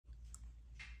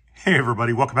Hey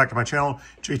everybody, welcome back to my channel,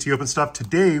 JT Open Stuff.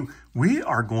 Today, we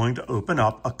are going to open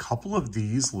up a couple of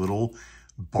these little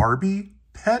Barbie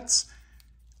pets,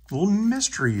 little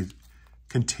mystery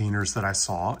containers that I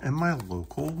saw in my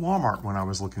local Walmart when I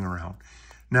was looking around.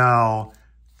 Now,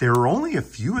 there were only a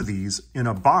few of these in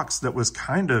a box that was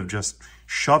kind of just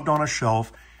shoved on a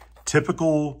shelf,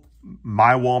 typical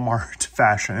my Walmart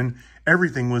fashion.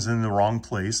 Everything was in the wrong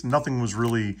place. Nothing was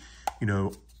really,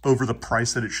 over the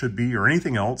price that it should be or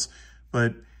anything else.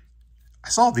 But I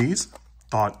saw these,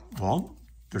 thought, well,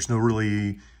 there's no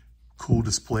really cool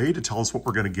display to tell us what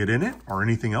we're going to get in it or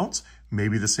anything else.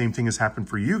 Maybe the same thing has happened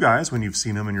for you guys when you've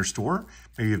seen them in your store.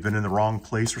 Maybe you've been in the wrong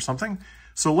place or something.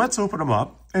 So let's open them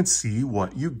up and see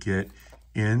what you get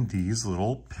in these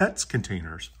little pets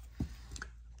containers.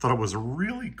 Thought it was a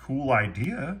really cool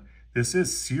idea. This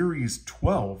is series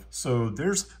 12, so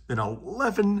there's been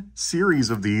 11 series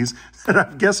of these that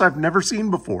I guess I've never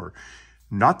seen before.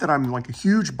 Not that I'm like a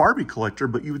huge Barbie collector,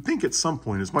 but you would think at some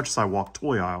point, as much as I walk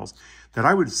toy aisles, that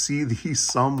I would see these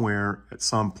somewhere at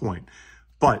some point.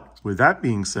 But with that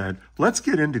being said, let's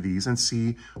get into these and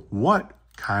see what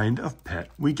kind of pet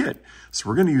we get. So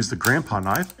we're going to use the grandpa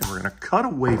knife and we're going to cut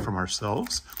away from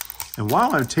ourselves. And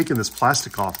while I'm taking this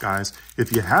plastic off, guys,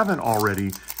 if you haven't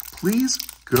already, please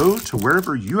go to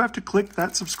wherever you have to click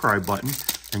that subscribe button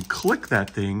and click that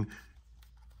thing.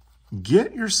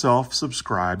 Get yourself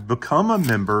subscribed, become a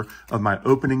member of my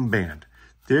opening band.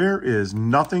 There is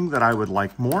nothing that I would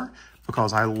like more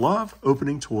because I love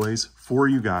opening toys for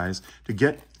you guys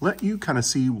to let you kind of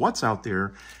see what's out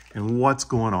there and what's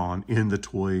going on in the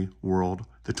toy world,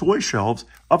 the toy shelves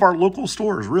of our local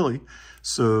stores, really.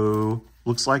 So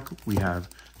looks like we have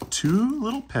two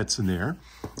little pets in there,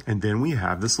 and then we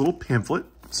have this little pamphlet.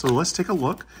 So let's take a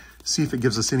look, see if it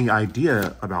gives us any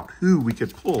idea about who we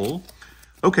could pull.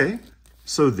 Okay,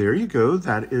 so there you go.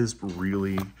 That is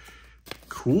really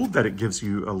cool that it gives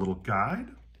you a little guide.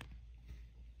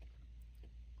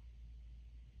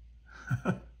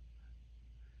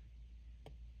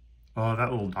 Oh,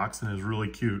 that little dachshund is really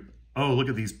cute. Oh, look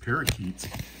at these parakeets.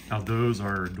 Now those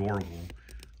are adorable.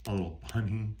 A little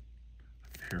bunny,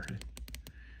 a parrot,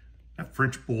 a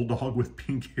French bulldog with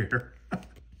pink hair.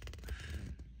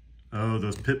 Oh,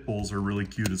 those pit bulls are really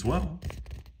cute as well.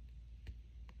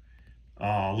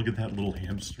 Oh, look at that little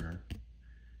hamster.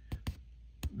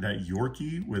 That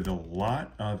Yorkie with a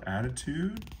lot of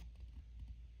attitude.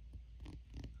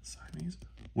 Siamese.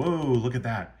 Whoa, look at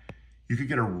that. You could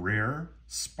get a rare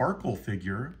sparkle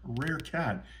figure, a rare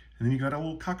cat, and then you got a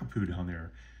little cockapoo down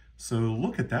there. So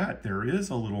look at that. There is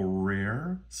a little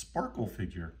rare sparkle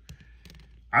figure.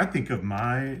 I think of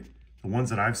the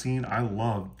ones that I've seen, I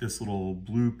love this little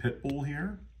blue pit bull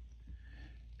here.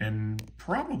 And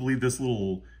probably this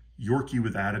little Yorkie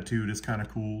with attitude is kind of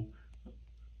cool.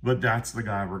 But that's the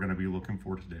guy we're going to be looking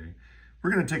for today.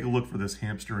 We're going to take a look for this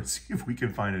hamster and see if we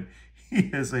can find it. He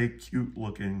is a cute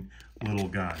looking little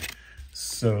guy.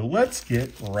 So let's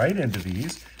get right into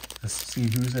these. Let's see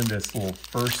who's in this little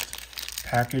first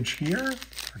package here.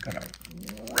 We're going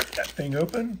to rip that thing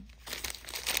open.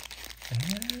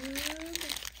 And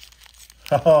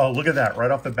oh, look at that, right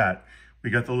off the bat. We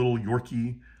got the little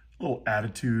Yorkie, little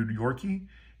attitude Yorkie.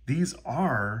 These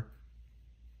are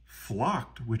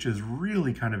flocked, which is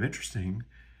really kind of interesting.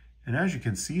 And as you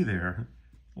can see there,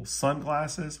 little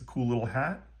sunglasses, a cool little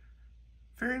hat.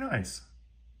 Very nice.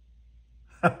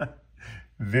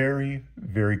 Very,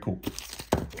 very cool.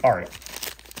 All right,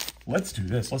 let's do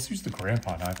this. Let's use the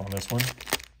grandpa knife on this one.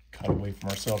 Cut away from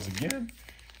ourselves again.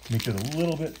 Make it a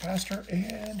little bit faster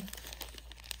and...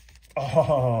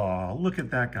 oh, look at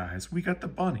that, guys. We got the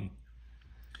bunny.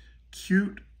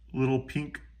 Cute little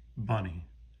pink bunny.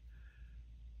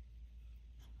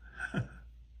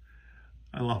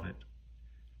 I love it.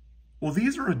 Well,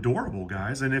 these are adorable,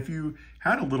 guys. And if you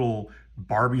had a little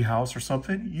Barbie house or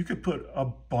something, you could put a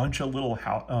bunch of little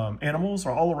animals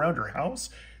all around your house.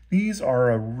 These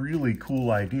are a really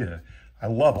cool idea. I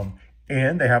love them.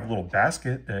 And they have a little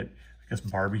basket that I guess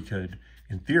Barbie could,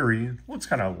 in theory, looks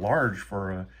kind of large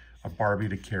for a Barbie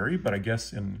to carry, but I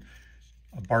guess a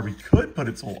Barbie could put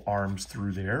its little arms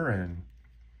through there and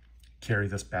carry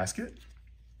this basket.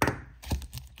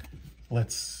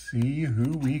 Let's see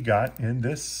who we got in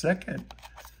this second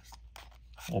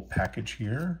little package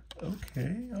here.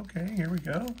 Okay, here we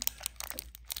go.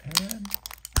 And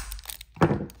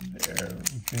there,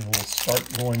 we get a little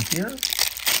start going here.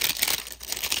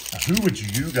 Now, who would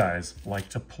you guys like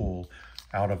to pull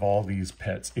out of all these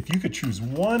pets? If you could choose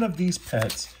one of these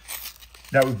pets,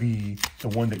 that would be the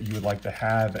one that you would like to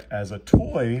have as a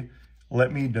toy.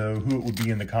 Let me know who it would be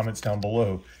in the comments down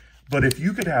below. But if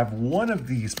you could have one of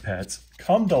these pets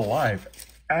come to life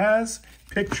as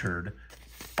pictured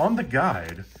on the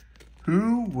guide,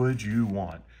 who would you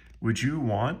want? Would you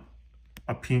want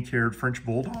a pink-haired French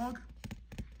bulldog?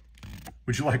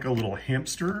 Would you like a little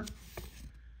hamster?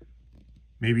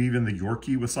 Maybe even the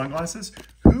Yorkie with sunglasses?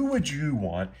 Who would you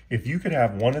want if you could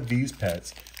have one of these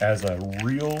pets as a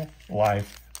real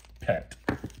life pet?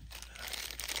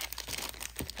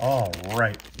 All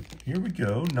right, here we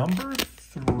go. Number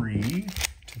 3,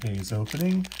 today's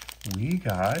opening, we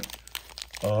got,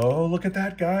 oh, look at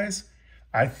that, guys.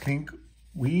 I think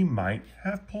we might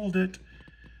have pulled it.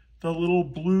 The little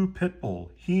blue pit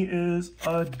bull. He is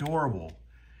adorable.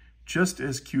 Just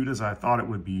as cute as I thought it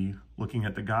would be looking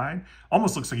at the guide.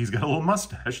 Almost looks like he's got a little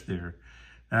mustache there.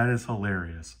 That is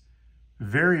hilarious.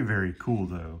 Very, very cool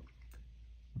though.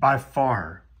 By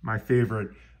far my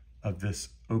favorite of this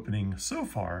opening so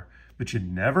far, but you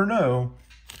never know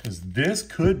because this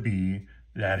could be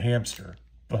that hamster.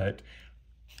 But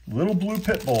little blue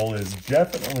pit bull is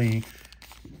definitely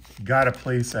got a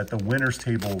place at the winner's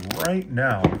table right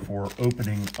now for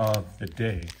opening of the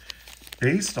day.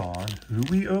 Based on who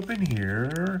we open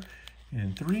here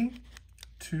in 3,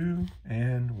 2,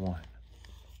 and 1.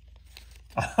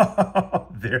 Oh,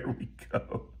 there we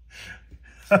go.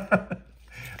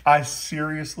 I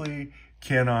seriously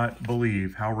cannot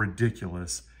believe how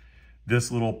ridiculous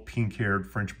this little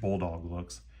pink-haired French bulldog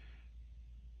looks.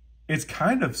 It's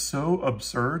kind of so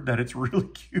absurd that it's really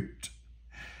cute.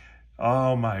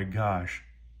 Oh my gosh.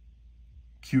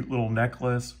 Cute little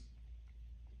necklace.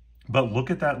 But look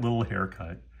at that little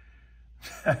haircut.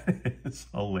 That is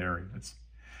hilarious.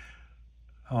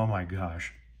 Oh my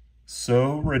gosh.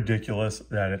 So ridiculous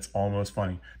that it's almost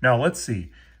funny. Now let's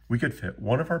see. We could fit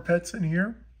one of our pets in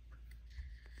here.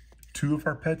 2 of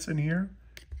our pets in here.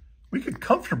 We could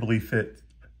comfortably fit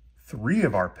 3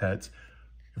 of our pets.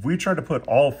 If we tried to put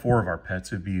all 4 of our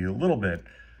pets, it'd be a little bit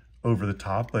over the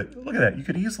top, but look at that. You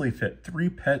could easily fit 3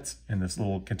 pets in this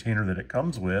little container that it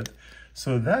comes with.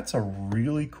 So that's a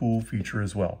really cool feature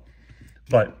as well.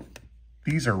 But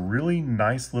these are really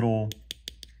nice little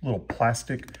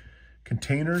plastic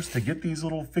containers to get these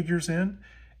little figures in.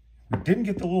 We didn't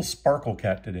get the little sparkle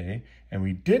cat today, and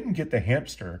we didn't get the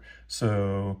hamster.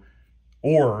 So,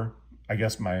 or I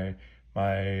guess my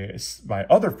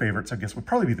other favorites, I guess, would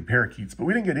probably be the parakeets, but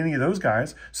we didn't get any of those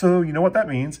guys. So you know what that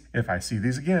means. If I see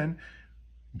these again,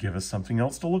 give us something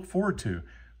else to look forward to.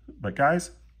 But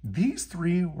guys, these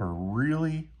 3 were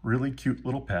really, really cute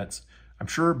little pets. I'm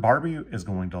sure Barbie is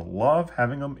going to love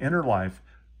having them in her life,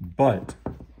 but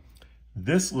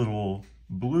this little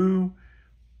blue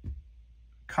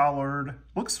collared,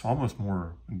 looks almost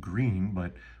more green,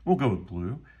 but we'll go with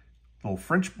blue. Little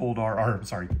French bulldog, or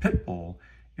sorry, pit bull,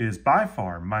 is by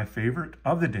far my favorite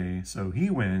of the day, so he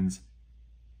wins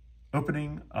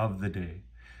opening of the day.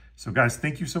 So guys,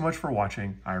 thank you so much for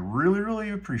watching. I really, really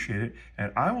appreciate it,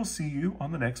 and I will see you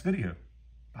on the next video.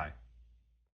 Bye.